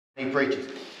he preaches.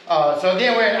 So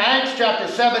again, we're in Acts chapter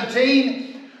 17.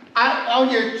 On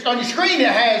your screen it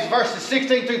has verses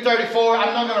 16 through 34.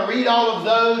 I'm not going to read all of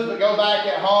those, but go back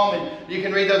at home and you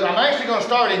can read those. I'm actually going to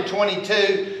start in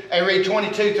 22 and read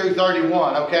 22 through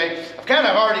 31, okay? I've kind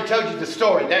of already told you the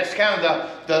story. That's kind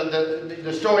of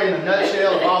the story in a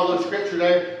nutshell of all those scriptures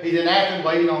there. He's in Athens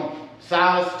waiting on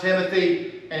Silas,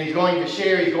 Timothy, and he's going to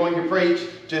share, he's going to preach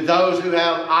to those who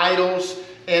have idols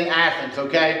in Athens,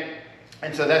 okay?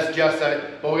 And so that's just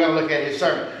but we're going to look at his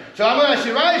sermon. So I'm going to ask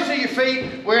you to rise to your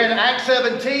feet. We're in Acts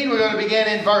 17. We're going to begin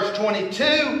in verse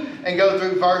 22 and go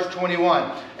through verse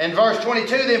 21. In verse 22,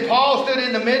 then Paul stood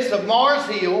in the midst of Mars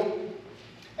Hill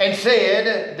and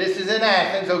said, this is in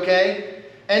Athens, okay?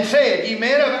 And said, ye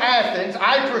men of Athens,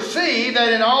 I perceive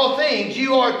that in all things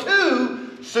you are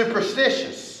too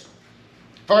superstitious.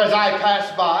 For as I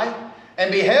passed by and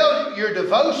beheld your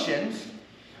devotions,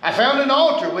 I found an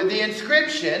altar with the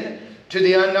inscription, to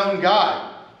the unknown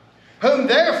God, whom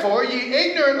therefore ye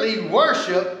ignorantly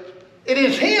worship. It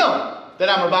is him that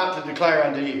I'm about to declare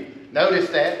unto you. Notice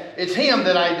that. It's him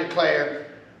that I declare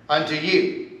unto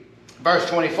you. Verse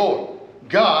 24.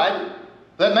 God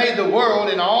that made the world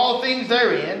and all things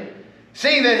therein,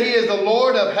 seeing that he is the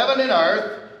Lord of heaven and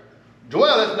earth,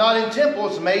 dwelleth not in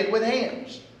temples made with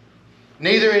hands,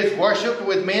 neither is worshipped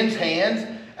with men's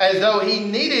hands, as though he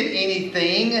needed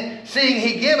anything, seeing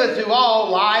he giveth to all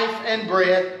life and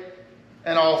breath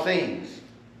and all things,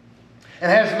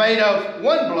 and has made of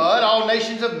one blood all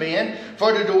nations of men,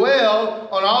 for to dwell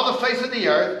on all the face of the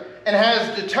earth, and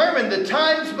has determined the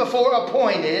times before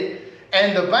appointed,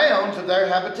 and the bounds of their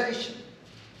habitation,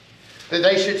 that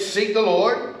they should seek the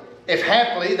Lord, if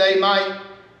haply they might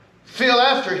feel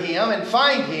after him, and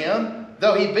find him,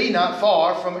 though he be not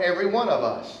far from every one of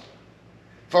us.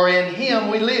 For in him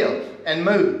we live, and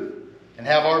move, and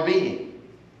have our being.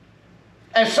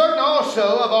 And certain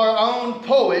also of our own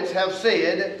poets have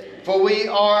said, for we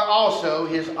are also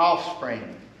his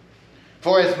offspring.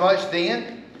 For as much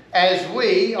then as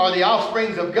we are the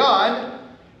offsprings of God,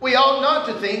 we ought not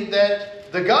to think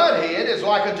that the Godhead is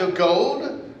like unto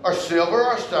gold, or silver,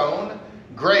 or stone,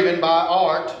 graven by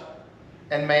art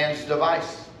and man's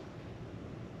device.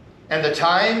 And the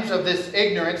times of this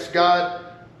ignorance God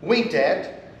winked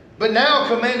at, but now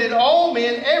commanded all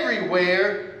men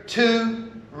everywhere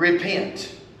to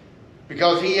repent,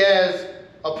 because he has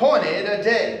appointed a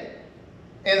day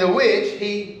in the which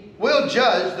he will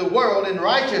judge the world in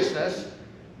righteousness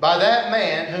by that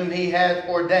man whom he hath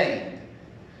ordained,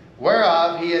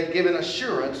 whereof he hath given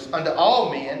assurance unto all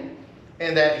men,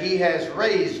 and that he has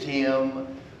raised him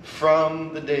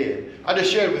from the dead. I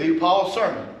just shared with you Paul's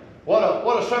sermon. What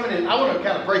a sermon is. I want to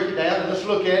kind of break it down and let's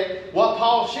look at what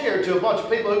Paul shared to a bunch of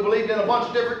people who believed in a bunch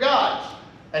of different gods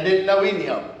and didn't know any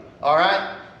of them. All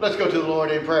right? Let's go to the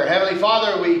Lord in prayer. Heavenly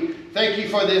Father, we thank you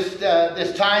for this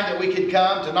time that we could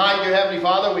come. Tonight, dear Heavenly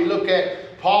Father, we look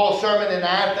at Paul's sermon in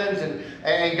Athens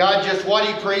and God, just what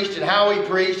he preached and how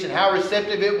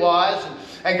receptive it was.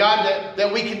 And God,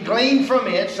 that we can glean from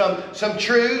it some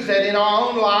truths that in our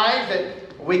own lives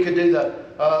that we could do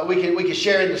we could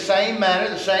share in the same manner,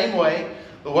 the same way.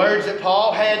 The words that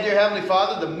Paul had, dear Heavenly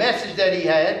Father, the message that he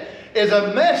had, is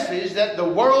a message that the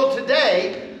world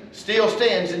today still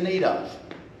stands in need of.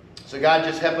 So God,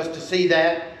 just help us to see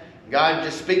that. God,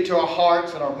 just speak to our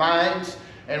hearts and our minds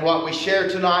and what we share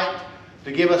tonight,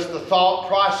 to give us the thought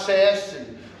process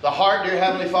and the heart, dear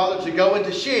Heavenly Father, to go and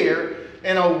to share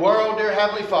in a world, dear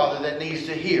Heavenly Father, that needs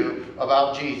to hear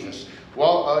about Jesus.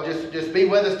 Well, just be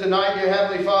with us tonight, dear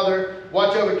Heavenly Father.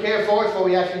 Watch over, care for us, for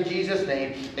we ask in Jesus'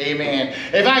 name. Amen.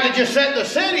 If I could just set the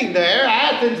setting there,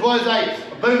 Athens was a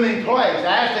booming place.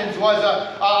 Athens was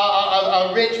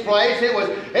a rich place. It was,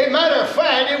 as a matter of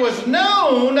fact, it was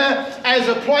known as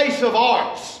a place of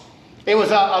arts. It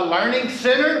was a learning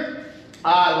center,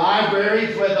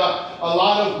 libraries with a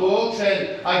lot of books,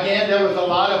 and again, there was a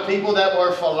lot of people that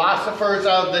were philosophers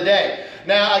of the day.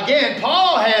 Now, again,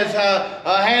 Paul has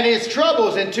had his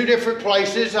troubles in two different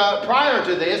places prior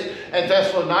to this. In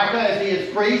Thessalonica, as he has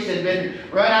preached and been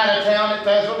run out of town at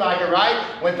Thessalonica, right?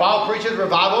 When Paul preaches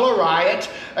revival or riot.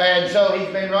 And so he's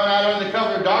been run out under the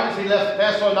cover of darkness. He left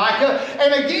Thessalonica.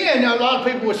 And again, a lot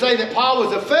of people would say that Paul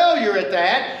was a failure at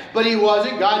that. But he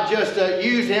wasn't. God just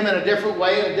used him in a different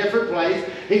way, in a different place.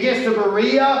 He gets to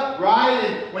Berea, right?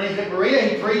 And when he's in Berea,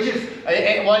 he preaches.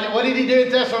 And what did he do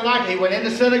in Thessalonica? He went in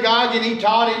the synagogue and he he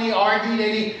taught and he argued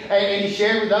and he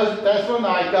shared with those at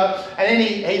Thessalonica. And then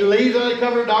he leaves under the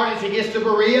cover of darkness. He gets to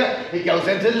Berea. He goes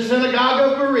into the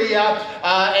synagogue of Berea.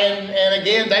 And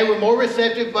again, they were more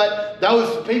receptive. But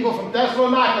those people from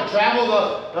Thessalonica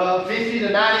traveled 50 to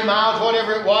 90 miles,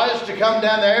 whatever it was, to come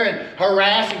down there and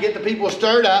harass and get the people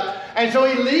stirred up. And so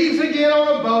he leaves again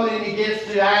on a boat and he gets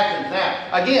to Athens.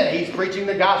 Now, again, he's preaching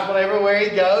the gospel everywhere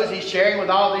he goes. He's sharing with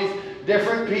all these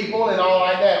different people and all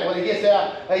like that. When he gets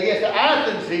to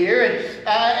Athens here,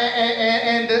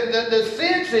 and the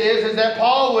sense is that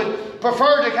Paul would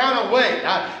prefer to kind of wait.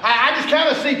 I just kind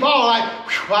of see Paul like,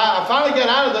 I finally got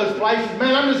out of those places.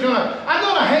 Man, I'm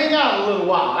gonna hang out a little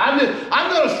while. I'm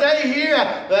gonna stay here.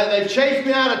 They've chased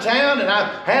me out of town, and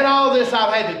I've had all this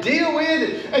I've had to deal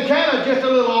with, and kind of just a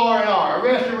little R&R, a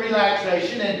rest and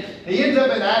relaxation. And he ends up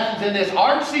in Athens in this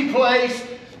artsy place.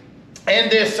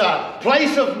 And this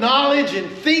place of knowledge and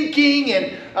thinking,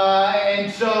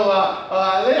 and so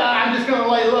I'm just going to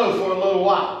lay low for a little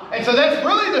while. And so that's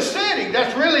really the setting.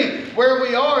 That's really where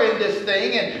we are in this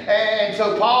thing. And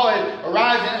so Paul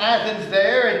arrives in Athens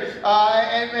there.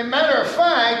 And matter of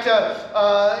fact,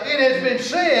 it has been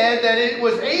said that it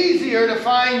was easier to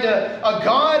find a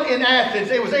God in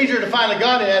Athens. It was easier to find a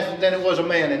God in Athens than it was a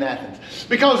man in Athens,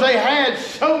 because they had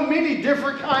so many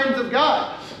different kinds of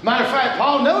gods. Matter of fact,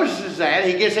 Paul notices that.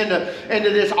 He gets into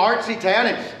this artsy town.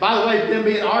 And by the way, them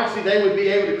being artsy, they would be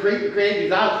able to create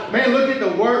these idols. Man, look at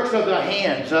the works of the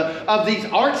hands of these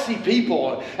artsy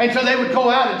people. And so they would go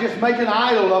out and just make an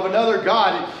idol of another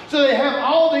god. And so they have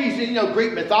all these,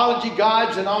 Greek mythology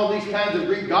gods and all these kinds of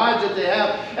Greek gods that they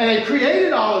have. And they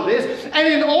created all of this. And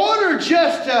in order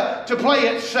just to play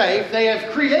it safe, they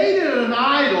have created an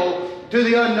idol to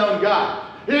the unknown God.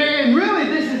 And really,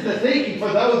 this is the thinking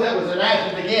for those that was in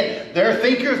Athens. Again, they're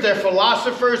thinkers, they're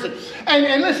philosophers.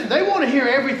 And listen, they want to hear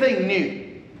everything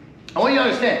new. I want you to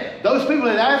understand, those people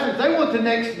in Athens, they want the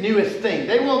next newest thing.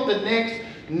 They want the next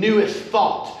newest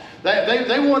thought.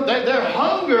 They want their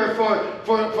hunger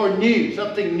for new,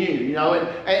 something new,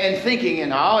 and thinking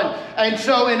and all. And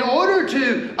so in order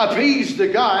to appease the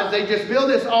gods, they just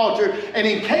build this altar. And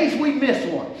in case we miss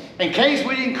one, in case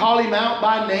we didn't call him out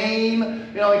by name,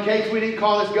 in case we didn't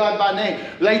call this God by name,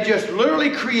 they just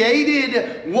literally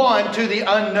created one to the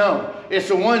unknown. It's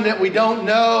the one that we don't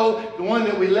know, the one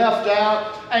that we left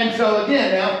out. And so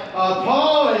again, now,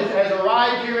 Paul has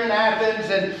arrived here in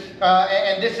Athens,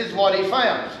 and this is what he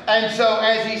found. And so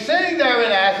as he's sitting there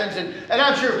in Athens, and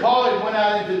I'm sure Paul had went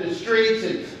out into the streets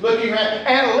and looking around,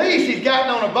 at least he's gotten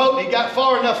on a boat and he got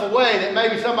far enough away that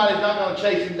maybe somebody's not going to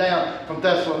chase him down from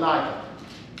Thessalonica.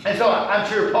 And so I'm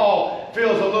sure Paul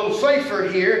feels a little safer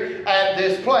here at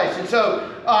this place. And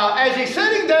so as he's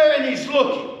sitting there and he's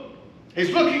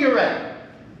looking around.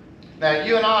 Now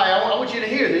you and I want you to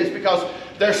hear this, because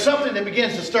there's something that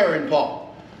begins to stir in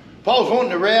Paul. Paul's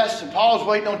wanting to rest, and Paul's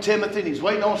waiting on Timothy, and he's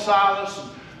waiting on Silas.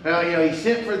 He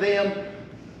sent for them.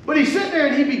 But he's sitting there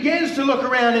and he begins to look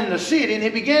around in the city, and he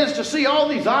begins to see all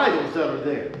these idols that are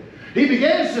there. He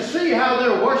begins to see how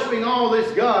they're worshiping all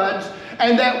these gods.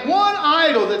 And that one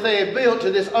idol that they have built to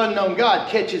this unknown God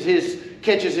catches his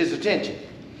attention.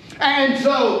 And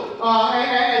so,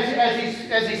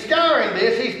 as he's scouring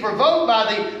this, he's provoked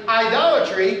by the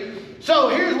idolatry. So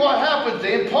here's what happens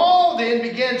then. Paul then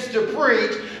begins to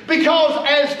preach, because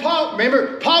as Paul,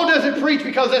 remember, Paul doesn't preach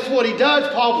because that's what he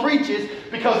does. Paul preaches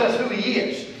because that's who he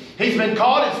is. He's been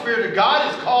called, and the Spirit of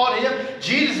God has called him.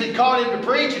 Jesus had called him to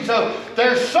preach. And so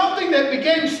there's something that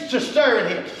begins to stir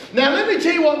in him. Now let me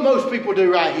tell you what most people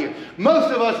do right here.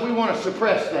 Most of us, we want to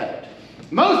suppress that.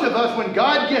 Most of us, when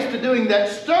God gets to doing that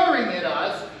stirring in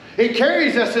us, it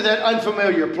carries us to that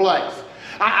unfamiliar place.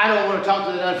 I don't want to talk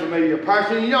to that unfamiliar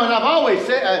person. And I've always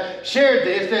shared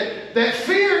this, that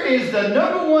fear is the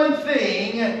number one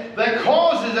thing that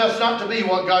causes us not to be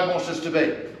what God wants us to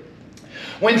be.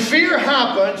 When fear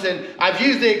happens, and I've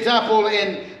used the example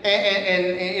in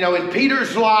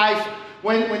Peter's life,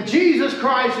 when Jesus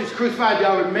Christ is crucified,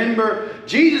 y'all remember,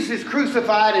 Jesus is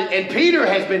crucified, and Peter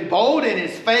has been bold in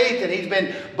his faith, and he's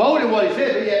been bold in what he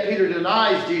said, but yet Peter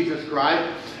denies Jesus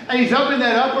Christ. And he's up in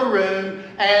that upper room,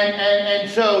 and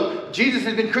so Jesus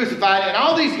has been crucified, and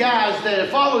all these guys that have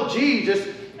followed Jesus,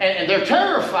 and they're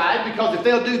terrified, because if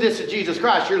they'll do this to Jesus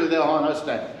Christ, surely they'll hunt us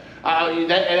down.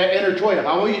 Enter 12.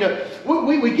 I want you to.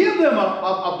 We give them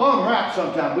a bum rap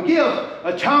sometimes. We give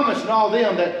Thomas and all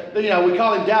them that we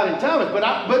call him Doubting Thomas.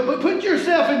 But put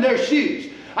yourself in their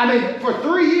shoes. I mean, for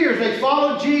 3 years they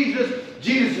followed Jesus.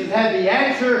 Jesus has had the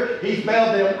answer. He's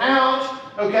bailed them out.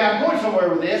 Okay, I'm going somewhere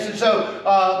with this. And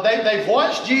so they've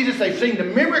watched Jesus. They've seen the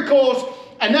miracles,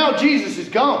 and now Jesus is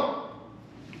gone.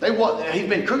 He's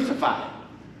been crucified.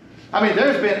 I mean,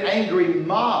 there's been angry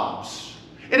mobs.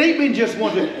 It ain't been just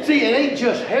one. See, it ain't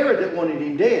just Herod that wanted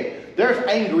him dead. There's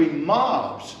angry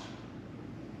mobs.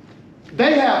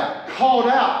 They have called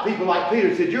out people like Peter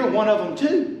and said, you're one of them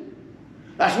too.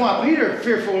 That's why Peter,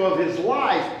 fearful of his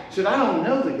life, said, I don't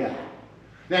know the guy.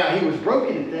 Now, he was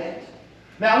broken at that.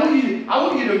 Now, I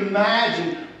want you to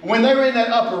imagine when they were in that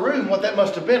upper room, what that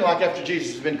must have been like after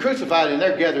Jesus has been crucified and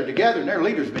they're gathered together and their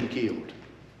leader's been killed.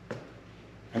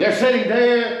 And they're sitting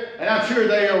there, and I'm sure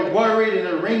they are worried and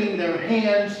they're wringing their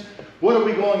hands. What are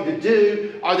we going to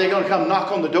do? Are they going to come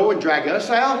knock on the door and drag us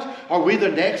out? Are we the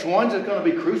next ones that's going to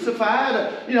be crucified?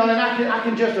 And I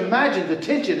can just imagine the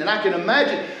tension, and I can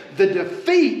imagine the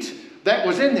defeat that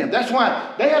was in them. That's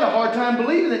why they had a hard time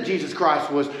believing that Jesus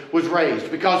Christ was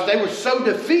raised, because they were so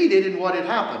defeated in what had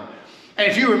happened.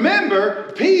 And if you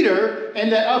remember, Peter in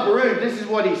that upper room, this is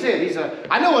what he said. He said,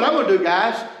 I know what I'm going to do,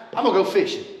 guys. I'm going to go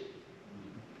fishing.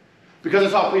 Because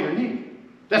that's all Peter knew.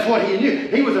 That's what he knew.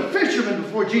 He was a fisherman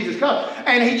before Jesus comes.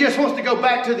 And he just wants to go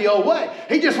back to the old way.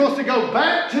 He just wants to go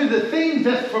back to the things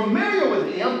that's familiar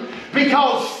with him,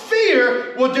 because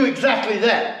fear will do exactly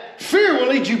that. Fear will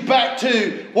lead you back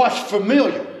to what's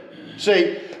familiar.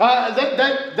 See, that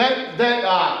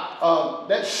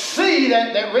sea,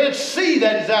 that Red Sea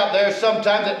that is out there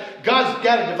sometimes that God's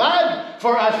got to divide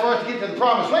for us to get to the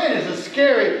promised land is a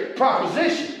scary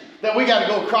proposition that we got to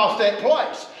go across that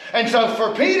place. And so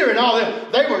for Peter and all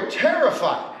them, they were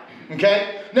terrified.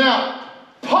 Okay? Now,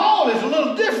 Paul is a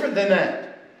little different than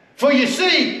that. For you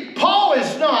see, Paul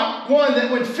is not one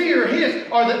that when fear hits,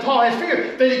 or that Paul has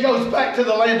fear, that he goes back to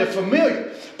the land of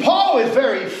familiar. Paul is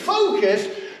very focused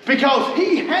because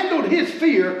he handled his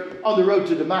fear on the road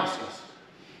to Damascus.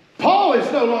 Paul is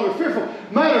no longer fearful.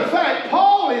 Matter of fact,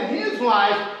 Paul in his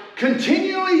life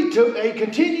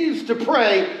continues to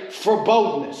pray for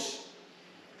boldness.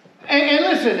 And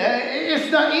listen,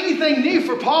 it's not anything new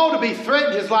for Paul to be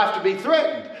threatened, his life to be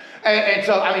threatened. And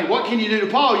so, I mean, what can you do to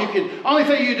Paul? Only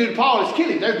thing you can do to Paul is kill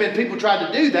him. There's been people tried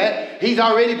to do that. He's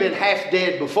already been half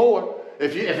dead before.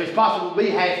 If it's possible to be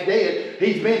half dead,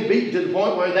 he's been beaten to the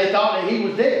point where they thought that he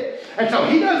was dead. And so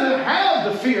he doesn't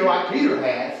have the fear like Peter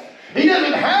has. He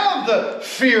doesn't have the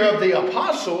fear of the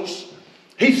apostles.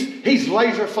 He's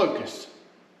laser focused.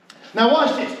 Now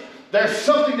watch this. There's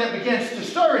something that begins to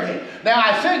stir in him. Now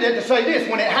I said that to say this.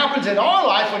 When it happens in our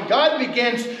life, when God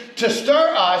begins to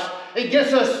stir us, it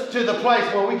gets us to the place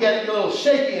where we get a little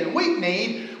shaky and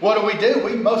weak-kneed. What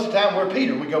do? Most of the time we're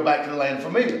Peter. We go back to the land of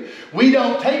familiar. We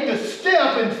don't take the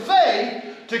step in faith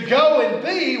to go and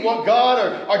be what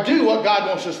God or do what God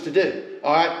wants us to do.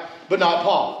 All right? But not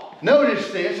Paul.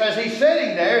 Notice this as he's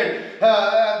sitting there,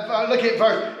 and look at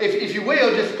verse, if you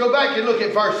will, just go back and look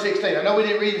at verse 16. I know we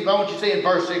didn't read this, but I want you to see in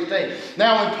verse 16.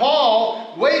 Now when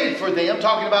Paul waited for them,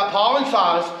 talking about Paul and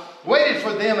Silas, waited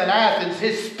for them in Athens,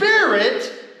 his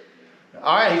spirit,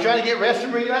 all right, he's trying to get rest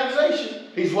and relaxation.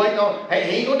 He's waiting on, he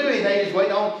ain't going to do anything. He's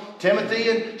waiting on Timothy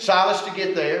and Silas to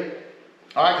get there.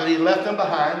 All right, because he left them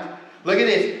behind. Look at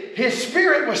this. His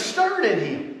spirit was stirred in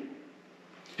him.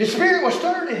 His spirit was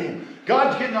stirred in him.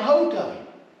 God's getting a hold of him.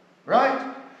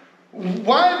 Right?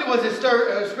 Why was his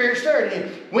spirit stirred in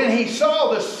him? When he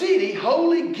saw the city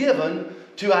wholly given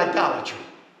to idolatry.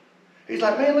 He's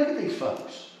like, man, look at these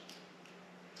folks.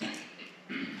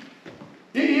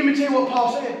 Let me tell you what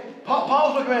Paul said.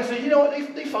 Paul's looking around and saying, you know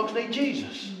what? These folks need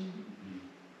Jesus.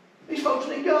 These folks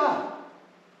need God.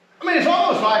 I mean, it's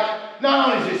almost like not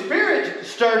only is his spirit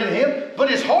stirred in him, but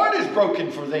his heart is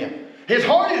broken for them. His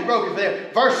heart is broken for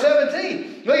them. Verse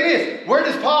 17. Look at this. Where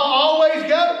does Paul always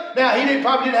go? Now, he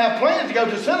probably didn't have plans to go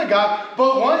to the synagogue,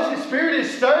 but once his spirit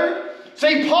is stirred,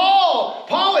 see,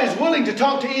 Paul is willing to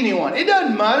talk to anyone. It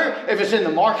doesn't matter if it's in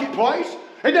the marketplace.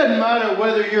 It doesn't matter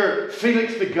whether you're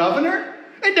Felix the governor.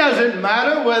 It doesn't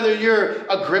matter whether you're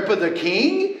Agrippa the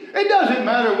king. It doesn't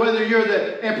matter whether you're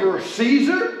the Emperor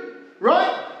Caesar.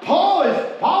 Right?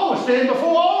 Paul was standing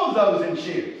before all of those in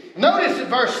cheer. Notice in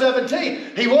verse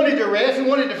 17, he wanted to rest, he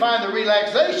wanted to find the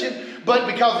relaxation, but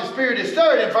because the spirit is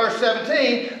stirred in verse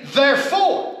 17,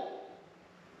 therefore,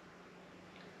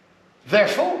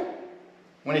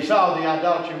 when he saw the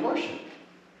idolatry worship,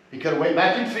 he could have went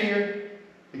back in fear,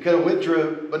 he could have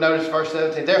withdrew, but notice verse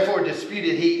 17, therefore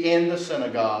disputed he in the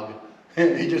synagogue.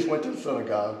 He just went to the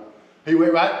synagogue. He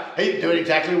went right, he doing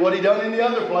exactly what he done in the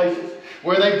other places.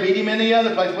 Where they beat him in the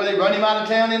other places, where they run him out of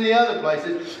town in the other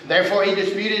places. Therefore he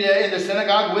disputed in the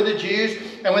synagogue with the Jews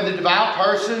and with the devout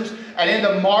persons and in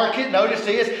the market. Notice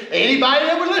this. Anybody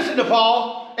that would listen to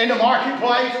Paul in the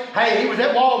marketplace, hey, he was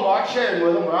at Walmart sharing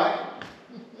with them, right?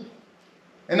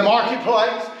 In the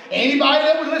marketplace. Anybody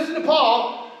that would listen to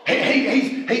Paul,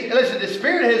 Listen, the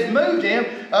Spirit has moved him.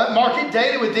 Mark it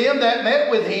daily with them that met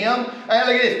with him. And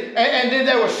look at this. And then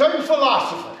there were certain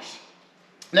philosophers.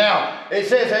 Now, it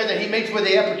says here that he meets with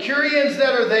the Epicureans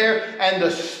that are there and the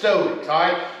Stoics. All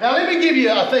right. Now, let me give you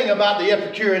a thing about the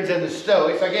Epicureans and the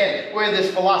Stoics. Again, we're in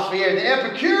this philosophy area. The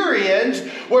Epicureans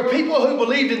were people who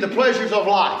believed in the pleasures of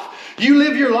life. You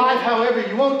live your life however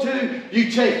you want to. You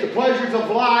chase the pleasures of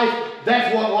life.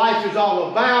 That's what life is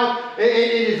all about. It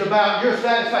is about your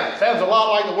satisfaction. Sounds a lot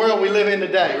like the world we live in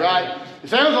today, right? It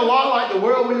sounds a lot like the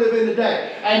world we live in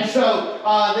today. And so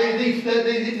these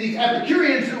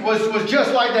Epicureans was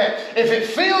just like that. If it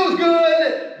feels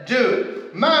good, do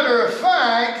it. Matter of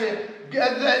fact,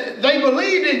 they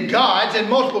believed in gods and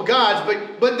multiple gods,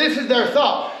 but this is their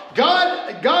thought.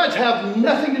 Gods have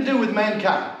nothing to do with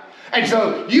mankind. And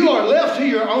so you are left to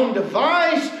your own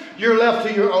device, you're left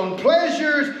to your own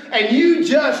pleasures, and you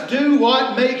just do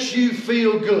what makes you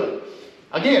feel good.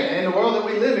 Again, in the world that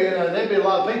we live in, there'd be a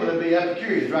lot of people that'd be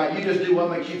Epicureans, right? You just do what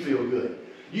makes you feel good.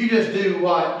 You just do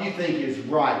what you think is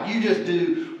right. You just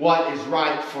do what is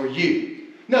right for you.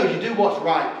 No, you do what's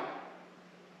right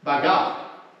by God.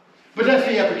 But that's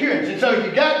the Epicureans. And so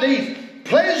you got these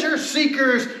pleasure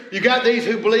seekers. You got these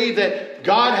who believe that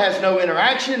God has no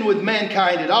interaction with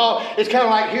mankind at all. It's kind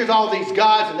of like here's all these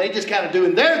gods and they just kind of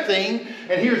doing their thing.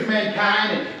 And here's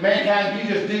mankind. And mankind,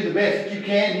 you just do the best that you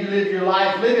can. You live your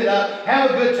life. Live it up.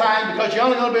 Have a good time because you're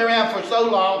only going to be around for so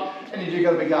long. And then you're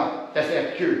going to be gone. That's the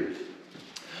Epicureans.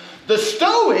 The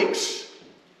Stoics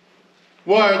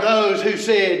were those who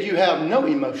said you have no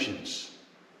emotions.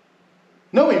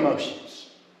 No emotions.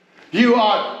 You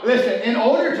are, listen, in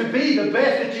order to be the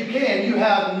best that you can, you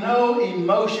have no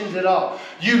emotions at all.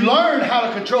 You learn how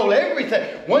to control everything.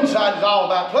 One side is all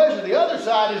about pleasure. The other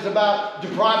side is about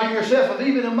depriving yourself of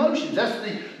even emotions. That's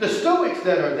the Stoics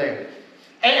that are there.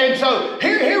 And so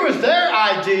here was their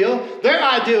ideal. Their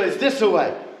ideal is this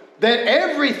way, that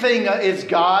everything is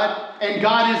God and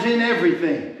God is in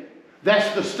everything.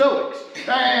 That's the Stoics.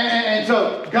 And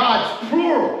so God's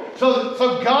plural.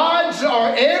 So gods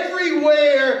are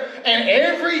everywhere and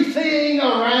everything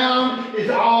around is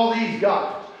all these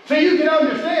gods. So you can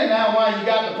understand now why you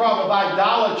got the problem of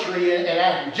idolatry in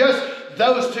Athens. Just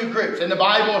those two groups. And the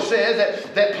Bible says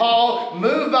that Paul,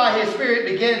 moved by his Spirit,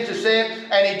 begins to say it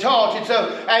and he talks. And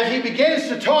so as he begins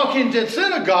to talk in the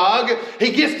synagogue,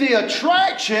 he gets the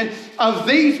attraction of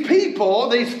these people,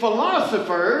 these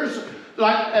philosophers,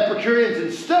 like Epicureans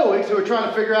and Stoics who are trying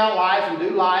to figure out life and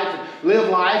do life and live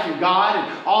life and God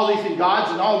and all these things, gods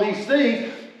and all these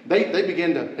things. He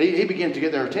began to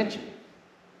get their attention.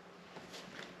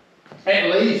 At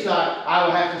least I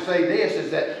would have to say this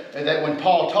is that when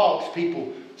Paul talks,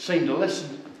 people seem to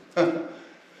listen.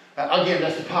 Again,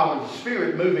 that's the power of the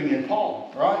Spirit moving in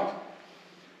Paul, right?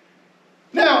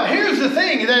 Now, here's the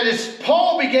thing, that is,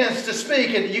 Paul begins to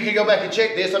speak, and you can go back and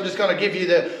check this. I'm just going to give you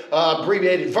the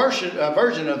abbreviated version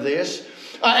of this.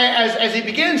 As he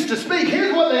begins to speak,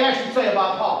 here's what they actually say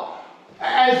about Paul.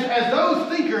 As those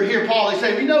thinkers hear Paul, they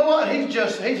say, you know what? He's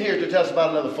here to tell us about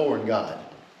another foreign god.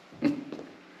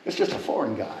 It's just a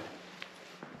foreign god.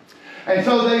 And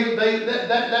so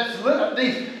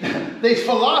these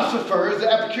philosophers,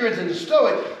 the Epicureans and the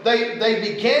Stoics, they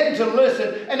began to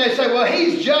listen and they say, well,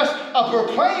 he's just a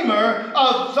proclaimer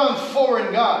of some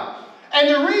foreign god. And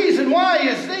the reason why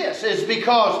is this, is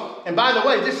because, and by the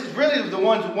way, this is really the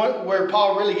ones where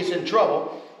Paul really gets in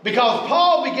trouble, because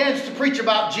Paul begins to preach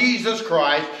about Jesus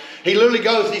Christ. He literally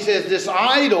goes, he says, this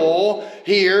idol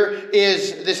here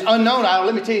is this unknown idol.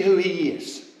 Let me tell you who he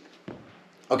is.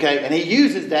 Okay, and he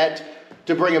uses that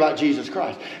to bring about Jesus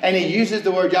Christ. And he uses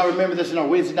the word, y'all remember this in our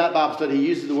Wednesday night Bible study, he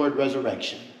uses the word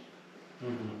resurrection.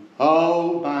 Mm-hmm.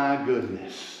 Oh my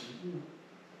goodness.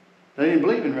 They didn't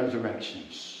believe in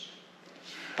resurrections.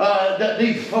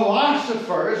 These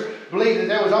philosophers believed that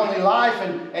there was only life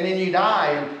and then you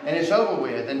die and it's over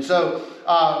with. And so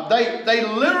they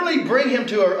literally bring him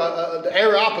to the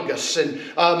Areopagus and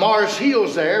Mars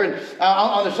Hills there and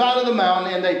on the side of the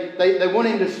mountain, and they want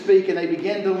him to speak, and they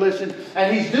begin to listen,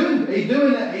 and he's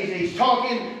doing that, he's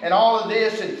talking and all of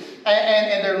this, and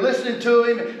they're listening to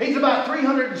him. He's about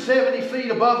 370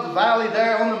 feet above the valley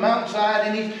there on the mountainside,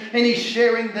 and he's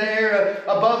sharing there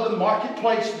above the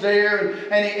marketplace there,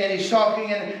 and he's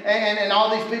talking, and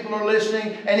all these people are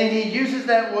listening, and then he uses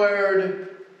that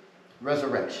word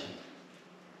resurrection.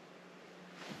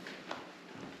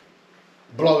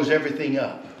 Blows everything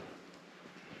up.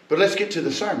 But let's get to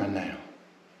the sermon now.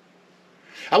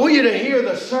 I want you to hear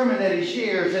the sermon that he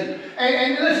shares. And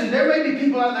listen, there may be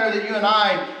people out there that you and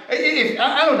I,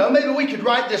 I don't know, maybe we could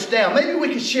write this down. Maybe we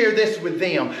could share this with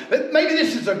them. Maybe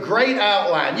this is a great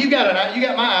outline. You got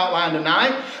my outline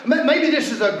tonight. Maybe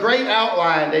this is a great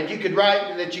outline that you could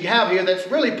write, that you have here, that's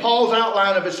really Paul's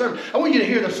outline of his sermon. I want you to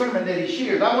hear the sermon that he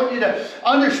shares. I want you to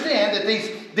understand that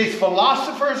these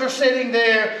philosophers are sitting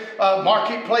there.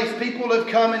 Marketplace people have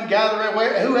come and gathered.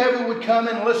 Whoever would come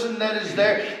and listen that is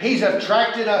there. He's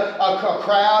attracted a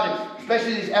crowd,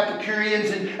 especially these Epicureans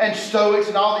and Stoics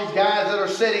and all these guys that are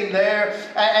sitting there.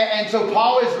 And so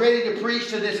Paul is ready to preach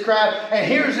to this crowd. And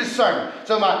here's his sermon.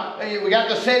 So we got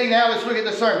the setting now. Let's look at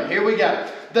the sermon. Here we go.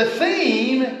 The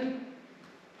theme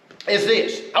is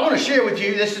this. I want to share with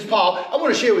you, this is Paul, I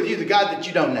want to share with you the God that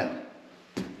you don't know.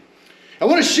 I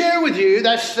want to share with you,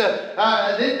 that's,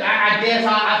 I guess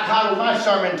I titled my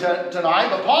sermon tonight,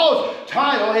 but Paul's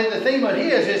title, the theme of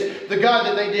his is the God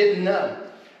that they didn't know.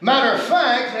 Matter of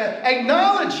fact,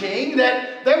 acknowledging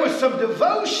that there was some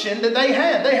devotion that they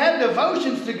had. They had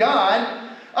devotions to God,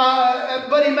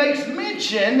 but he makes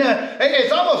mention,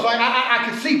 it's almost like I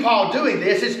could see Paul doing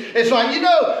this. It's like,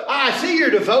 I see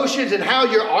your devotions and how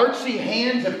your artsy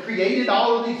hands have created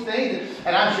all of these things.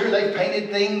 And I'm sure they've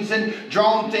painted things and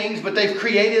drawn things, but they've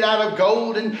created out of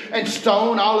gold and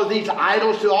stone all of these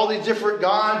idols to all these different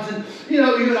gods. And, you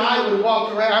and I would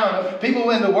walk around, I don't know, people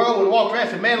in the world would walk around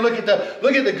and say, man, look at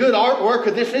the good artwork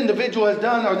that this individual has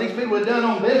done, or these people have done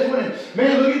on this one. And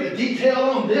man, look at the detail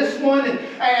on this one.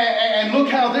 And look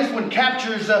how this one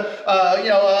captures a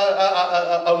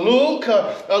look.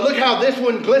 Look how this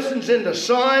one glistens in the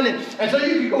sun. And so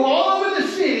you could go all over the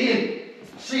city and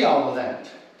see all of that.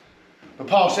 But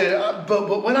Paul said,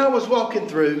 but when I was walking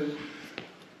through,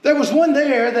 there was one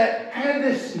there that had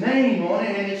this name on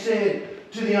it, and it said,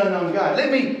 to the unknown God.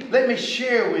 Let me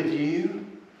share with you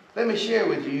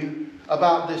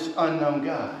about this unknown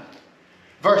God.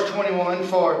 Verse 21,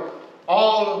 for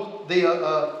all the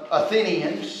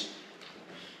Athenians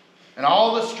and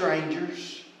all the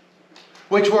strangers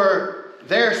which were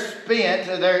there spent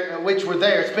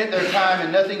their time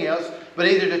in nothing else but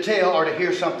either to tell or to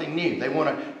hear something new. They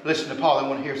want to listen to Paul. They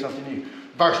want to hear something new.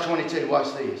 Verse 22,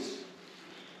 watch this.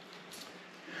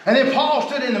 And then Paul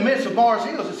stood in the midst of Mars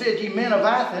Hills and said, ye men of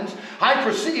Athens, I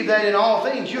perceive that in all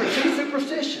things you are too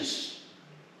superstitious.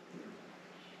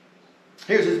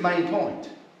 Here's his main point.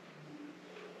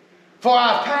 For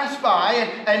I've passed by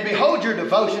and behold your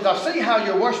devotions. I see how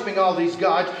you're worshiping all these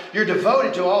gods. You're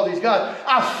devoted to all these gods.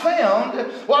 I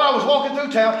found, while I was walking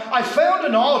through town, I found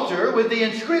an altar with the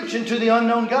inscription to the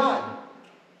unknown God,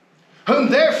 whom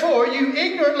therefore you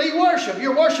ignorantly worship.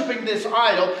 You're worshiping this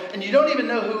idol and you don't even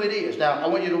know who it is. Now, I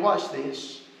want you to watch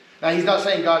this. Now, he's not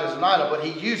saying God is an idol, but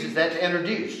he uses that to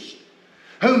introduce.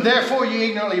 Whom therefore you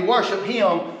ignorantly worship,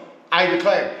 him I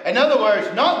declare. In other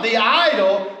words, not the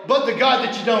idol, but the God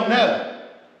that you don't know.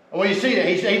 And when you see that,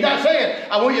 he's not saying,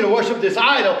 I want you to worship this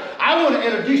idol. I want to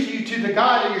introduce you to the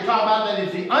God that you're talking about, that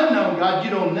is the unknown God you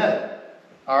don't know.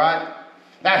 All right?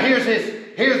 Now, here's his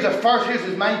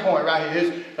main point right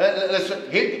here.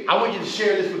 I want you to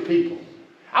share this with people.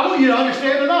 I want you to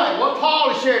understand tonight what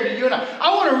Paul is sharing to you and I.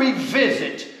 I want to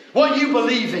revisit what you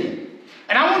believe in.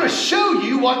 And I want to show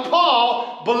you what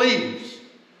Paul believes.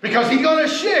 Because he's going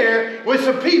to share with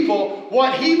some people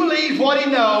what he believes, what he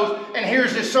knows, and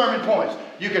here's his sermon points.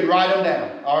 You can write them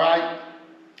down, all right?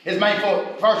 His main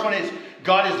point, first one is,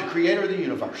 God is the creator of the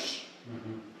universe.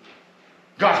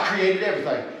 God created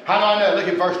everything. How do I know? Look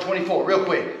at verse 24 real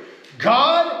quick.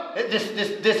 God,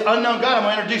 this unknown God I'm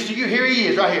going to introduce to you, here he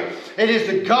is right here. It is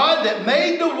the God that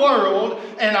made the world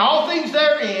and all things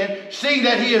therein, seeing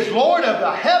that he is Lord of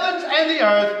the heavens and the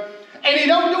earth. And he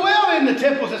don't dwell in the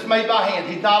temples that's made by hand.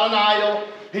 He's not an idol.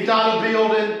 He's not a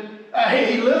building.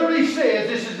 He literally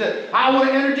says, I want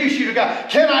to introduce you to God.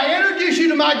 Can I introduce you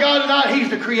to my God tonight?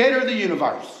 He's the creator of the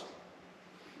universe.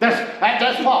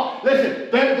 That's Paul.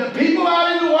 Listen, the people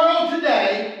out in the world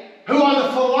today who are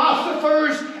the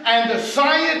philosophers and the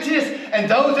scientists and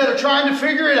those that are trying to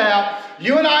figure it out,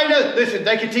 you and I know, listen,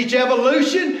 they can teach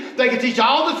evolution, they can teach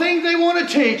all the things they want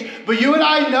to teach, but you and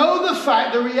I know the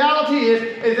fact, the reality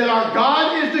is that our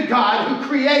God is the God who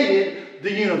created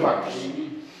the universe.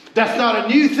 That's not a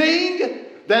new thing.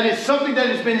 That is something that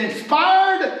has been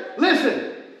inspired.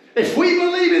 Listen, if we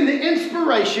believe in the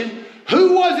inspiration,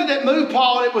 who was it that moved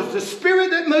Paul? It was the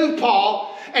Spirit that moved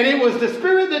Paul. And it was the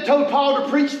Spirit that told Paul to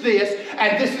preach this.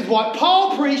 And this is what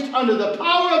Paul preached under the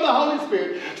power of the Holy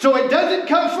Spirit. So it doesn't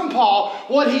come from Paul.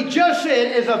 What he just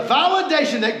said is a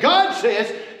validation that God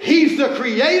says he's the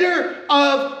creator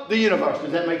of the universe.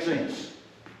 Does that make sense?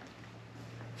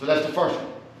 So that's the first one.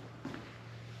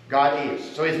 God is.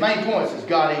 So his main point is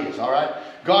God is. All right?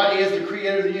 God is the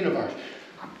creator of the universe.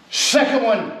 Second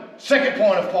one second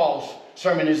point of Paul's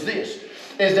sermon is this,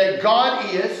 is that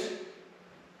God is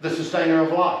the sustainer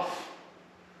of life.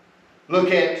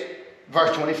 Look at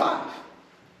verse 25.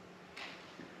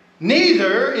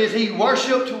 Neither is he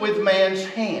worshipped with man's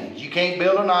hands. You can't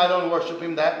build an idol and worship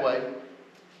him that way.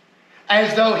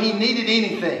 As though he needed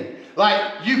anything.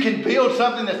 Like you can build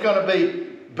something that's going to be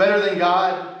better than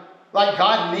God. Like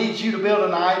God needs you to build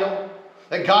an idol.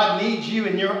 That God needs you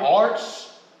in your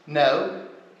arts. No.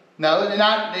 No,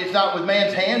 it's not with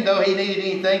man's hand, though he needed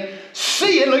anything.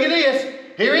 See it, look at this.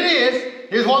 Here it is.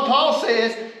 Here's what Paul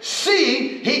says.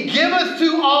 See, he giveth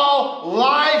to all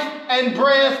life and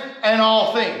breath and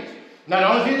all things. Not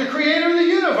only is he the creator of the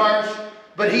universe,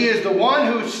 but he is the one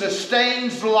who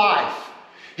sustains life.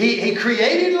 He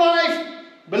created life,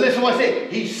 but listen to what I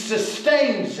said. He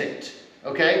sustains it.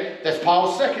 Okay? That's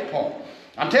Paul's second point.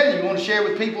 I'm telling you, you want to share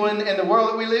with people in the world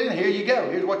that we live in? Here you go.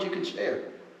 Here's what you can share.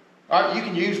 All right, you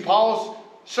can use Paul's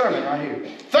sermon right here.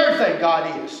 Third thing,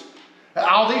 God is.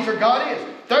 All these are God is.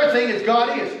 Third thing is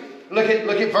God is. Look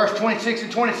at verse 26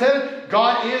 and 27.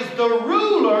 God is the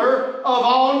ruler of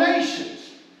all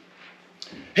nations.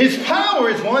 His power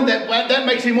is one that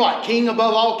makes him what? King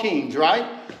above all kings, right?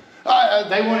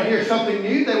 They want to hear something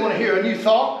new. They want to hear a new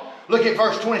thought. Look at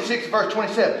verse 26 and verse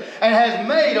 27. And has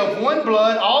made of one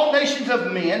blood all nations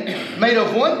of men. Made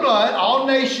of one blood all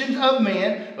nations of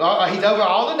men. He's over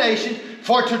all the nations.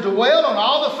 For to dwell on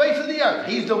all the face of the earth.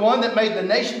 He's the one that made the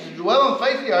nations to dwell on the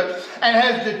face of the earth. And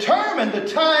has determined the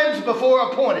times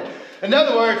before appointed. In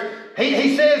other words,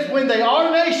 he says when they are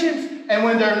nations and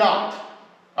when they're not.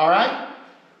 All right?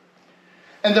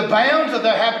 And the bounds of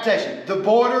their habitation. The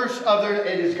borders of their...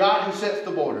 It is God who sets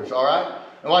the borders. All right?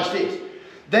 And watch this.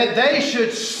 That they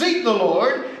should seek the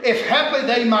Lord, if haply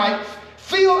they might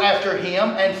feel after him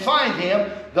and find him,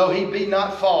 though he be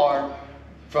not far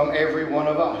from every one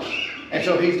of us. And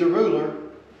so he's the ruler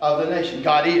of the nation.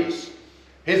 God is.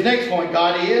 His next point,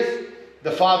 God is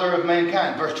the Father of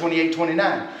mankind. Verse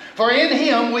 28-29. For in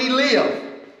him we live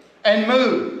and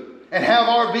move and have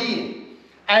our being.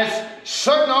 As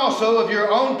certain also of your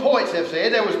own poets have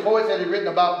said. There was poets that had written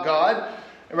about God.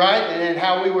 Right? And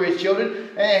how we were his children.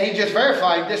 And he just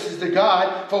verified this is the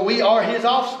God, for we are his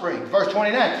offspring. Verse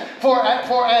 29. For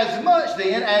as much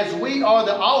then as we are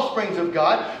the offsprings of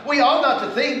God, we ought not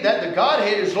to think that the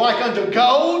Godhead is like unto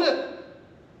gold.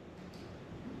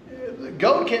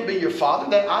 Gold can't be your father.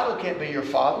 That idol can't be your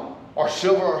father. Or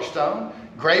silver or stone.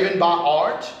 Graven by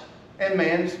art and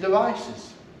man's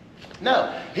devices.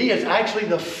 No. He is actually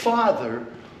the Father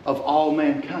of all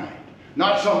mankind.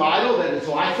 Not some idol that is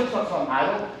licensed, not some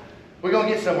idol. We're going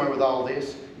to get somewhere with all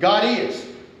this. God is.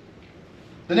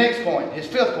 The next point, his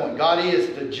fifth point, God is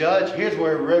the judge. Here's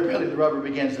where really the rubber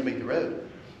begins to meet the road.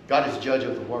 God is judge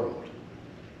of the world.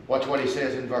 Watch what he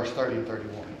says in verse 30 and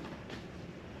 31.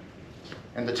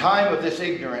 And the time of this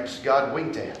ignorance God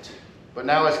winked at, but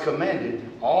now has commanded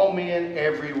all men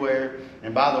everywhere.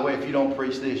 And by the way, if you don't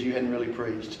preach this, you hadn't really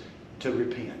preached. To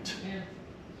repent. Yeah.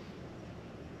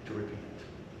 To repent.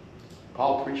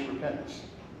 Paul preached repentance.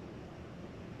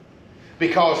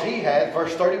 Because he had,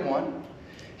 verse 31,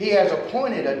 he has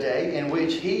appointed a day in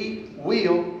which he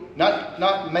will,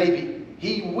 not maybe,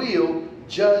 he will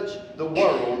judge the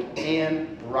world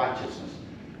in righteousness.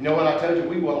 You know what I told you?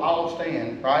 We will all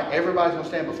stand, right? Everybody's going to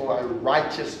stand before a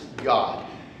righteous God.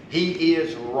 He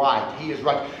is right. He is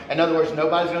right. In other words,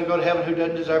 nobody's going to go to heaven who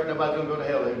doesn't deserve it. Nobody's going to go to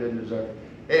hell who doesn't deserve it.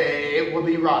 It will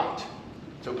be right.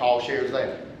 So Paul shares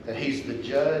that he's the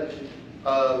judge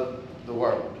of the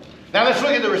world. Now let's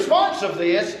look at the response of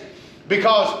this,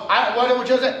 because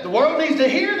the world needs to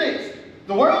hear this.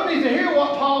 The world needs to hear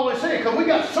what Paul is saying, because we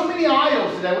got so many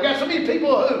idols today. We got so many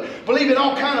people who believe in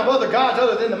all kind of other gods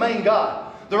other than the main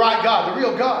God, the right God, the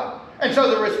real God. And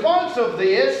so the response of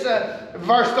this,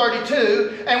 verse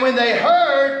 32, and when they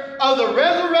heard of the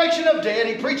resurrection of dead,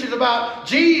 he preaches about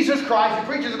Jesus Christ. He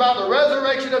preaches about the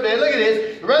resurrection of dead. Look at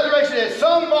this. The resurrection is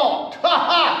some mocked. Ha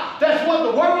ha! That's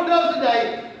what the world does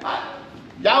today.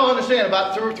 Y'all understand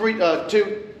about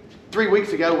 3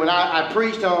 weeks ago when I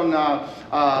preached on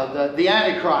the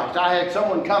Antichrist, I had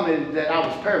someone comment that I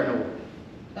was paranoid.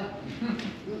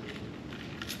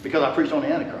 Because I preached on the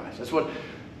Antichrist. That's what...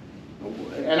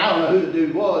 And I don't know who the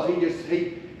dude was.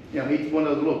 He's one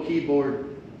of those little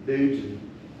keyboard dudes. And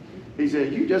he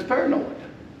said, "You just paranoid."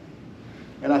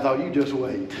 And I thought, "You just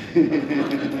wait." And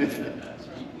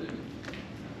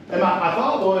my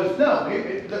thought was, no.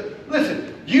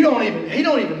 Listen, he don't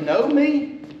even know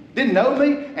me. Didn't know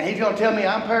me, and he's going to tell me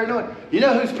I'm paranoid. You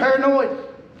know who's paranoid?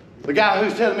 The guy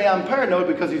who's telling me I'm paranoid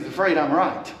because he's afraid I'm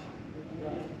right.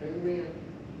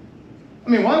 I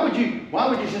mean, why would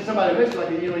you send somebody a message like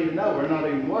that you don't even know or not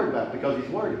even worried about it? Because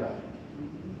he's worried about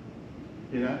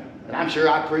it. You know? And I'm sure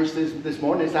I preached this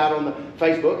morning. It's out on the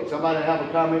Facebook, and somebody have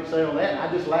a comment say on that, and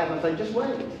I just laugh and say, just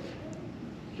wait.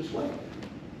 Just wait.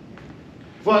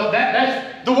 Well,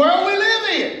 that's the world we live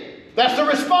in. That's the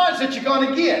response that you're going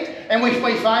to get. And we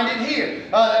find it here.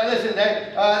 Listen,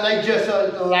 they just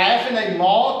laughed and they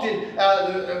mocked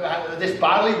and this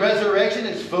bodily resurrection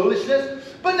is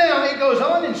foolishness. But now it goes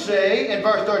on and say in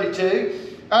verse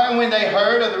 32, and when they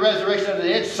heard of the resurrection of the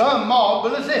dead, some mocked,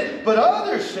 but listen, but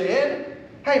others said,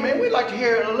 hey man, we'd like to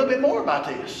hear a little bit more about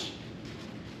this.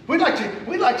 We'd like to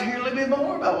hear a little bit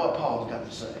more about what Paul's got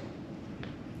to say.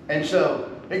 And so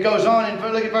it goes on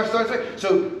and look at verse 33.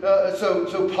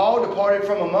 So Paul departed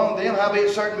from among them, howbeit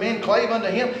certain men clave unto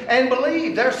him and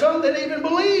believed. There are some that even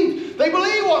believed. They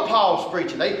believe what Paul's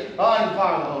preaching. They are in the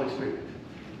power of the Holy Spirit.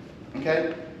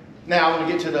 Okay? Now I want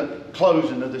to get to the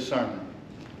closing of this sermon.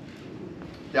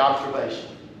 The observation.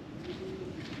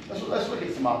 Let's look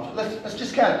at some observations. Let's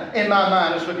just kind of, in my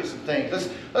mind, let's look at some things.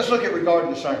 Let's look at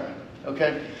regarding the sermon.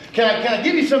 Okay? Can I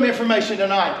give you some information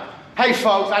tonight? Hey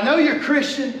folks, I know you're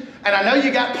Christian, and I know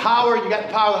you got power, you got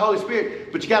the power of the Holy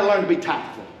Spirit, but you got to learn to be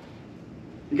tactful.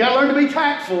 You got to learn to be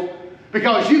tactful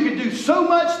because you can do so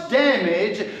much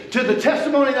damage to the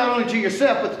testimony not only to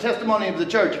yourself, but the testimony of the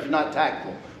church if you're not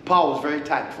tactful. Paul was very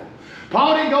tactful.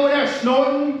 Paul didn't go in there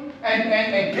snorting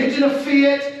and pitching a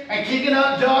fit and kicking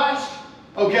up dust.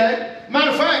 Okay?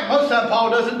 Matter of fact, most of the time Paul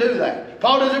doesn't do that.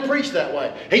 Paul doesn't preach that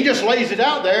way. He just lays it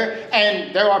out there,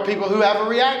 and there are people who have a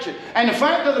reaction. And the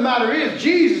fact of the matter is,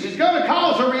 Jesus is going to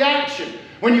cause a reaction.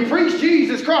 When you preach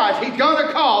Jesus Christ, He's going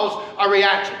to cause a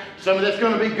reaction. Some of that's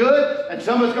going to be good, and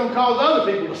some of it's going to cause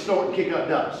other people to snort and kick up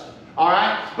dust.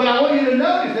 Alright? But I want you to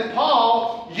notice that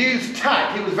Paul used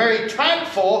tact. He was very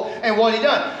tactful in what he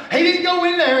done. He didn't go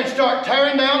in there and start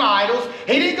tearing down idols.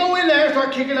 He didn't go in there and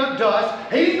start kicking up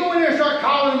dust. He didn't go in there and start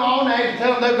calling them all names and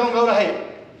telling them they're going to go to hell.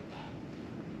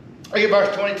 Look at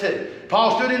verse 22.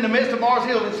 Paul stood in the midst of Mars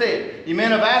Hill and said, "You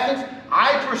men of Athens,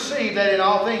 I perceive that in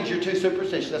all things you're too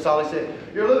superstitious." That's all he said.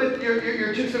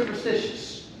 You're too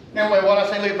superstitious. Anyway, what I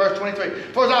say, look at verse 23.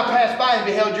 "For as I passed by and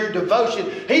beheld your devotion,"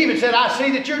 he even said, "I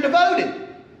see that you're devoted."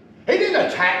 He didn't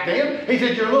attack them. He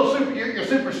said, you're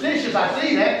superstitious, I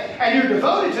see that. And you're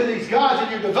devoted to these gods,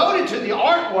 and you're devoted to the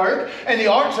artwork and the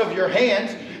arts of your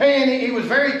hands. And he was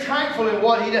very tactful in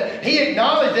what he did. He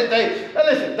acknowledged that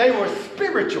they were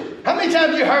spiritual. How many times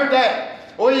have you heard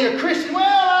that? Well, you're a Christian.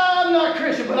 Well, I'm not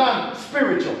Christian, but I'm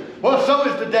spiritual. Well, so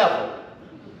is the devil.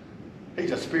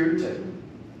 He's a spirit too.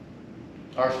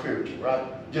 Or spiritual,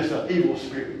 right? Just an evil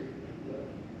spirit.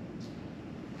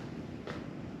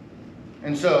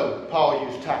 And so, Paul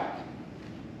used tact.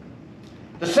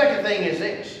 The second thing is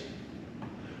this.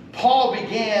 Paul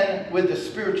began with the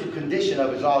spiritual condition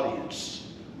of his audience.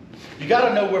 You got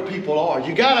to know where people are.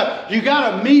 You got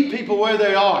to meet people where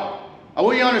they are. I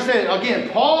want you to understand it. Again,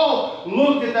 Paul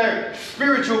looked at their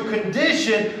spiritual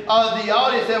condition of the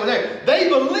audience that was there. They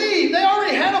believed, they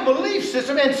already had a belief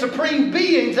system and supreme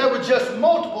beings that were just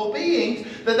multiple beings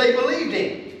that they believed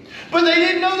in. But they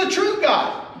didn't know the true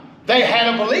God. They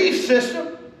had a belief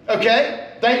system,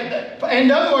 okay?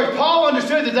 In other words, Paul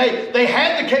understood that they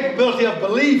had the capability of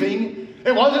believing.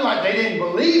 It wasn't like they didn't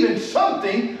believe in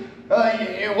something.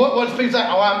 What does people say?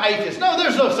 Oh, I'm atheist. No,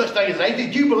 there's no such thing as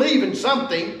atheist. You believe in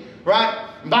something, right?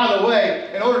 And by the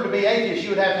way, in order to be atheist, you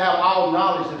would have to have all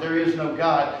knowledge that there is no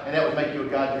God, and that would make you a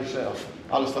God yourself.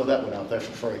 I'll just throw that one out there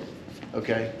for free,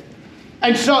 okay?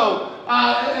 And so,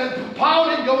 Paul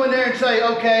didn't go in there and say,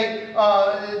 okay,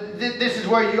 this is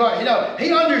where you are. You know,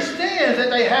 he understands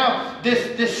that they have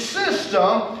this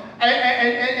system,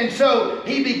 and so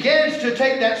he begins to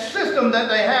take that system that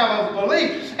they have of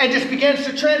belief and just begins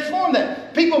to transform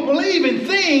that. People believe in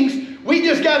things, we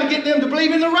just got to get them to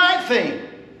believe in the right thing.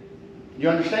 You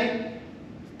understand?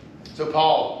 So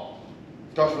Paul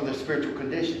starts with a spiritual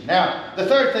condition. Now, the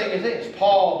third thing is this.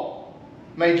 Paul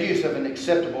made use of an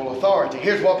acceptable authority.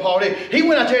 Here's what Paul did. He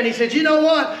went out there and he said, you know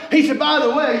what? He said, by the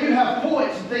way, you have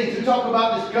poets and things to talk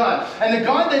about this God. And the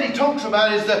God that he talks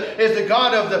about is the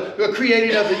God of the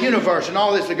creating of the universe and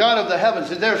all this, the God of the heavens.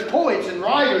 And there's poets and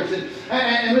writers.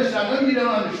 And listen, I know you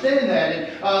don't understand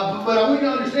that. But I want you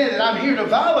to understand that I'm here to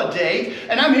validate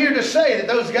and I'm here to say that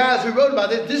those guys who wrote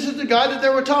about it, this is the God that they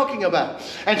were talking about.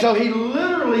 And so he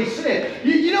literally said,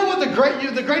 you know what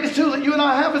the greatest tool that you and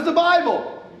I have is the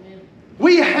Bible.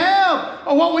 We have,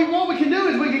 what we can do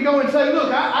is we can go and say,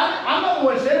 look, I'm not the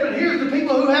one who said it, but here's the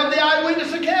people who have the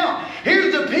eyewitness account.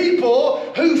 Here's the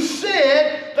people who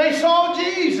said they saw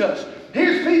Jesus.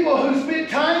 Here's people who spent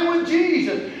time with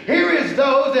Jesus. Here is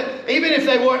those that, even if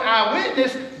they weren't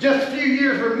eyewitness, just a few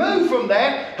years removed from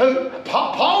that, who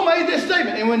Paul made this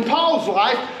statement. And when Paul's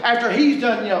life, after he's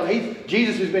done,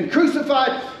 Jesus has been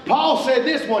crucified, Paul said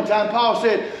this one time. Paul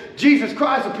said, Jesus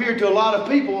Christ appeared to a lot of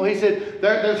people. He said,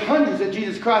 there's hundreds that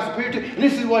Jesus Christ appeared to. And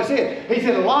this is what he said. He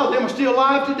said, a lot of them are still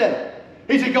alive today.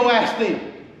 He said, go ask them.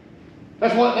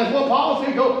 That's what Paul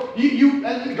said. Go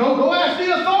ask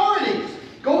the authorities.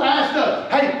 Go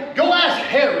ask go ask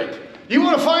Herod. You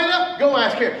want to find out? Go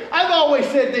ask Herod. I've always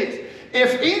said this.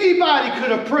 If anybody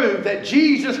could have proved that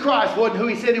Jesus Christ wasn't who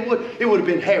he said he would, it would have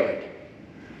been Herod.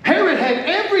 Herod had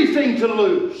everything to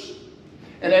lose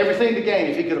and everything to gain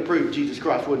if he could have proved Jesus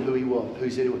Christ wasn't who he was, who he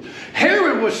said he was.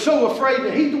 Herod was so afraid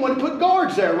that he's the one who put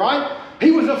guards there, right? He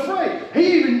was afraid.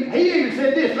 He even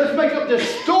said this. Let's make up this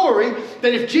story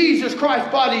that if Jesus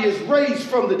Christ's body is raised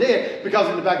from the dead, because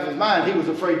in the back of his mind he was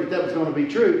afraid that that was going to be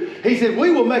true. He said, we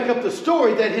will make up the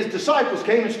story that his disciples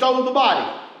came and stole the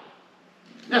body.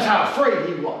 That's how afraid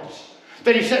he was.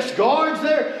 That he sets guards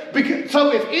there.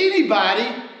 So if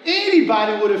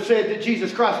anybody would have said that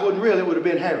Jesus Christ wasn't real, it would have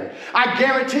been Herod. I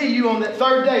guarantee you on that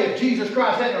third day, if Jesus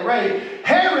Christ hadn't raised,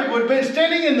 Herod would have been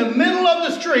standing in the middle of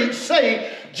the street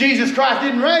saying, Jesus Christ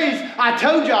didn't raise. I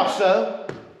told y'all so.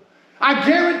 I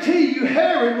guarantee you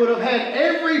Herod would have had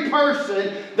every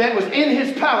person that was in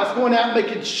his palace going out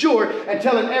making sure and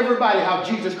telling everybody how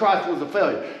Jesus Christ was a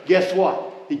failure. Guess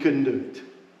what? He couldn't do it.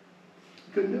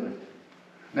 He couldn't do it.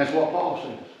 And that's what Paul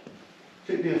says.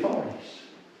 Seek the authorities.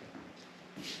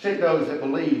 Seek those that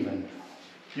believe, and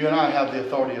you and I have the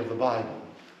authority of the Bible.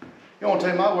 You want to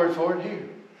take my word for it? Here.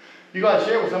 You got to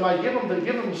share with somebody. Give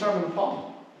them the sermon of Paul.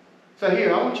 So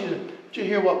here, I want you to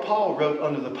hear what Paul wrote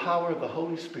under the power of the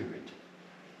Holy Spirit.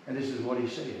 And this is what he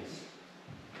says.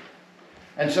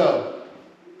 And so,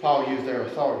 Paul used their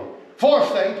authority.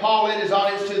 Fourth thing, Paul led his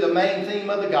audience to the main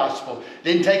theme of the gospel.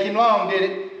 Didn't take him long, did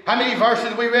it? How many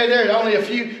verses we read there? Only a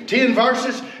few, 10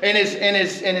 verses in his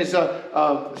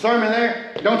sermon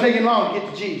there. Don't take him long to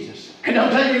get to Jesus. It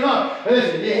don't take him long.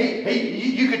 Listen,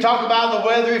 you can talk about the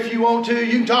weather if you want to.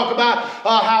 You can talk about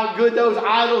how good those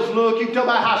idols look. You can talk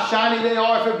about how shiny they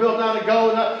are if they're built out of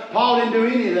gold. Paul didn't do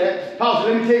any of that. Paul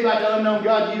said, let me tell you about the unknown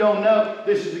God you don't know.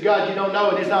 This is the God you don't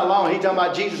know, and it's not long. He's talking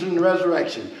about Jesus and the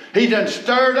resurrection. He done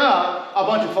stirred up a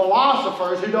bunch of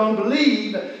philosophers who don't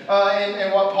believe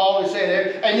in what Paul is saying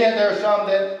there. And yet there are some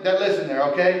that listen there,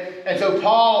 okay? And so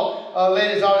Paul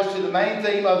led his audience to the main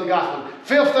theme of the gospel.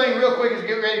 Fifth thing, real quick, as we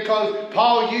get ready to close,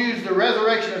 Paul used the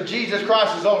resurrection of Jesus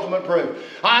Christ as ultimate proof.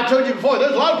 I told you before,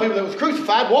 there's a lot of people that was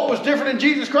crucified. What was different in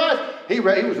Jesus Christ? He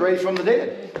was raised from the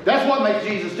dead. That's what makes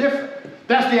Jesus different.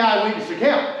 That's the eyewitness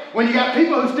account. When you got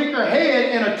people who stick their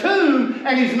head in a tomb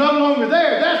and he's no longer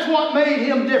there, that's what made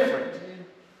him different.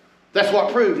 That's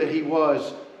what proved that he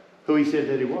was who he said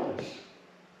that he was.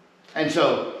 And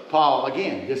so, Paul,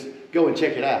 again, just go and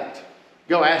check it out.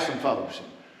 Go ask some folks.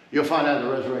 You'll find out the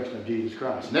resurrection of Jesus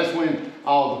Christ. And that's when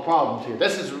all the problems here.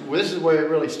 This is where it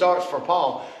really starts for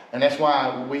Paul. And that's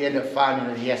why we end up finding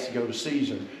that he has to go to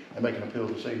Caesar and make an appeal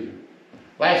to Caesar.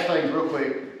 Last thing, real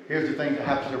quick. Here's the thing that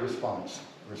happens to response.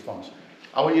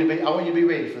 I want you to be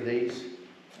ready for these.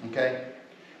 Okay?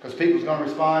 Because people's going to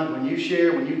respond when you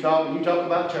share, when you talk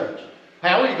about church. Hey,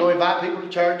 I want you to go invite people to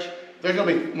church. There's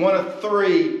going to be one of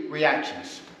three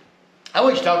reactions. I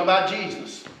want you to talk about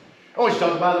Jesus. I want you to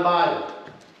talk about the Bible.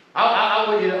 I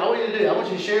want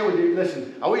you to share with you.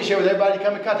 Listen, I want you to share with everybody you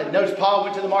come in contact. Notice Paul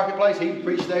went to the marketplace. He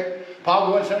preached there.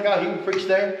 Paul went to synagogue. He would preach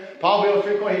there. Paul built a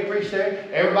street corner. He preached there.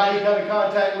 Everybody he come in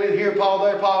contact with here, Paul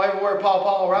there, Paul everywhere,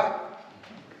 Paul, right?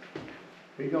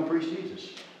 Who's going to preach Jesus?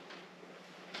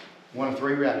 One of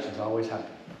three reactions always happen.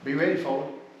 Be ready for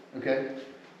it. Okay?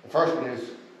 The first one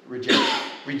is rejection.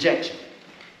 Rejection.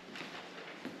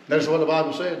 Notice what the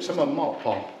Bible said. Some of them mocked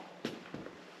Paul.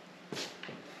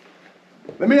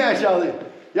 Let me ask y'all this.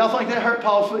 Y'all think that hurt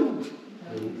Paul's feelings?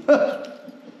 But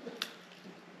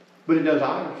it does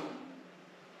ours.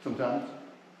 Sometimes.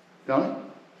 Don't it?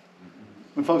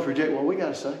 When folks reject what we got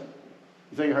to say.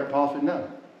 You think it hurt Paul's feelings? No.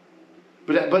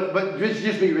 But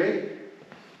just be ready.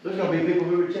 There's going to be people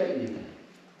who reject you.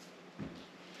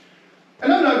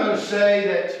 And I'm not going to say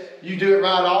that you do it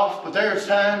right off, but there's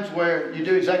times where you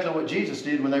do exactly what Jesus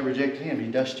did when they rejected him.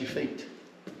 You dust your feet.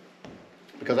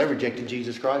 Because they rejected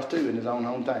Jesus Christ too in his own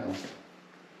hometown.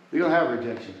 You're going to have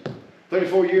rejection.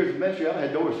 34 years of ministry, I've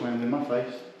had doors slammed in my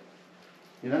face.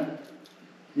 You know?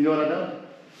 You know what I've done?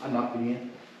 I knocked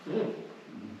again.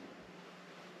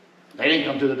 They didn't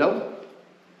come to the door.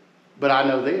 But I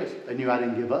know this. They knew I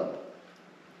didn't give up.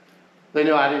 They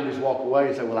knew I didn't just walk away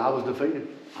and say, well, I was defeated.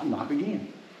 I'll knock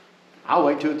again. I'll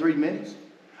wait 2 or 3 minutes.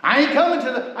 I ain't coming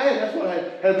to the, that's what I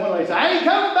had one lady say, I ain't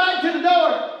coming back to the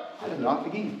door. I just knocked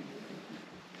again.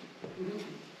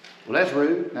 Well, that's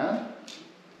rude. No.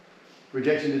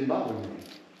 Rejection didn't bother me.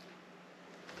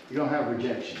 You're going to have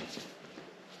rejection.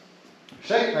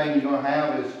 Second thing you're going to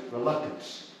have is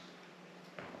reluctance.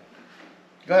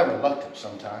 You're going to have reluctance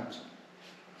sometimes.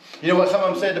 You know what some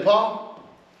of them said to Paul?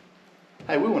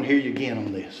 Hey, we want to hear you again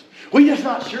on this. We're just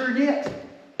not sure yet.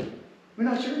 We're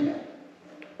not sure yet.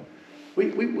 We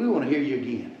want to hear you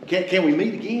again. Can we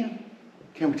meet again?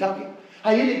 Can we talk?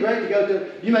 Hey, isn't it great to go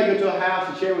to, you may go to a house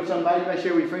and share with somebody, you may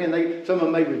share with your friend, some of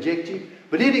them may reject you.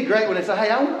 But isn't it great when they say, hey,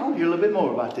 I want to hear a little bit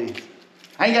more about this.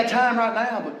 I ain't got time right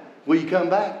now, but will you come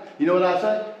back? You know what I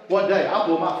say? What day? I'll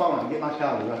pull my phone and get my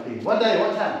calendar right there. What day?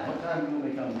 What time? What time do you want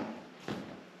me to come back?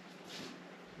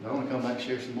 I want to come back and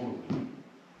share some more.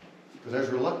 Because there's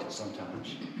reluctance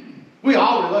sometimes. We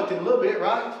all reluctant a little bit,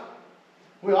 right?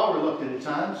 We all reluctant at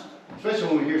times. Especially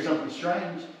when we hear something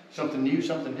strange, something new,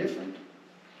 something different.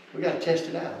 We got to test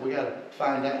it out. We got to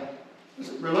find out.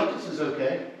 Reluctance is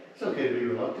okay. It's okay to be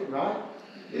reluctant, right?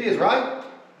 It is, right?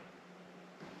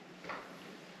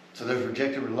 So there's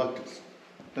rejected reluctance.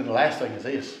 Then the last thing is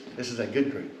this. This is a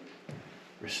good group.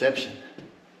 Reception.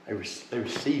 They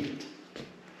receive it. The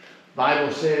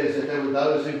Bible says that there were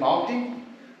those who mocked him.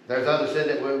 There's others said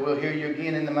that we'll hear you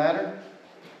again in the matter.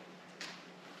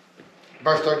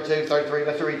 Verse 32, 33.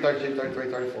 Let's read 32, 33,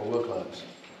 34. We'll close.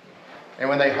 And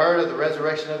when they heard of the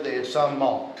resurrection of the dead, some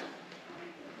mocked.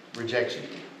 Rejection.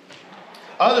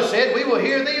 Others said, we will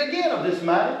hear thee again of this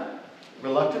matter.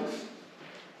 Reluctance.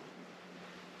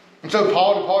 And so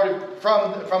Paul departed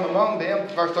from among them.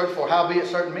 Verse 34. Howbeit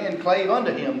certain men clave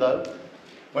unto him, though.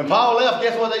 When Paul left,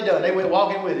 guess what they done? They went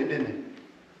walking with him, didn't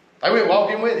they? They went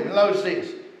walking with him. And notice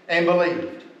this. And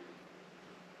believed.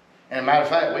 And as a matter of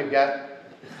fact,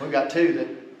 we've got two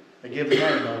that give the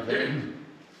name of them.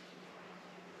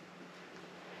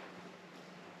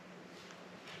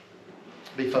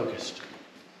 Be focused.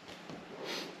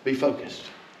 Be focused.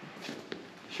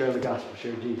 Share the gospel.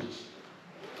 Share Jesus.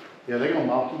 Yeah, they're going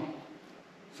to mock you.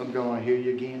 Some going to want to hear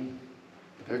you again.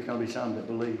 But there's going to be some that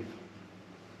believe.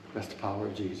 That's the power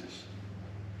of Jesus.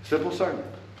 Simple sermon.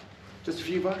 Just a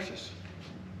few verses.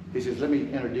 He says, let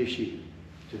me introduce you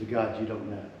to the God you don't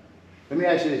know. Let me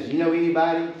ask you this. Do you know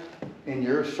anybody in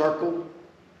your circle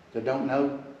that don't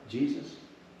know Jesus?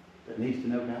 That needs to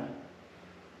know God?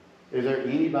 Is there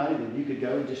anybody that you could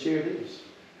go and just share this?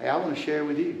 Hey, I want to share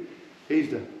with you. He's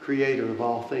the creator of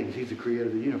all things. He's the creator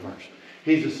of the universe.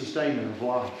 He's the sustainer of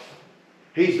life.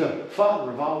 He's the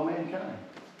father of all mankind.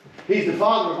 He's the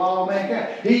father of all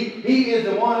mankind. He is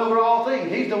the one over all things.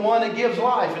 He's the one that gives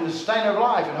life and the sustainer of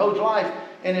life and holds life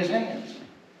in his hands.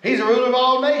 He's the ruler of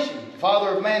all nations, the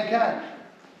father of mankind.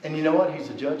 And you know what? He's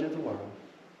the judge of the world.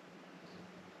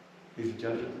 He's the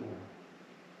judge of the world.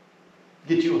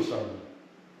 Get you a sermon.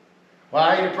 Well,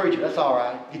 I ain't a preacher. That's all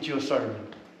right. Get you a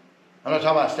sermon. I'm not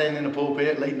talking about standing in the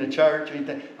pulpit, leading the church, or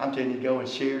anything. I'm telling you to go and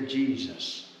share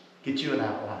Jesus. Get you an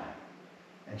outline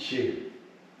and share it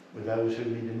with those who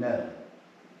need to know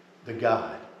the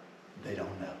God they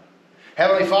don't know.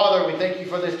 Heavenly Father, we thank you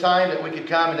for this time that we could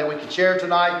come and that we could share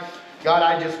tonight. God,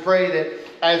 I just pray that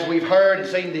as we've heard and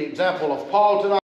seen the example of Paul tonight,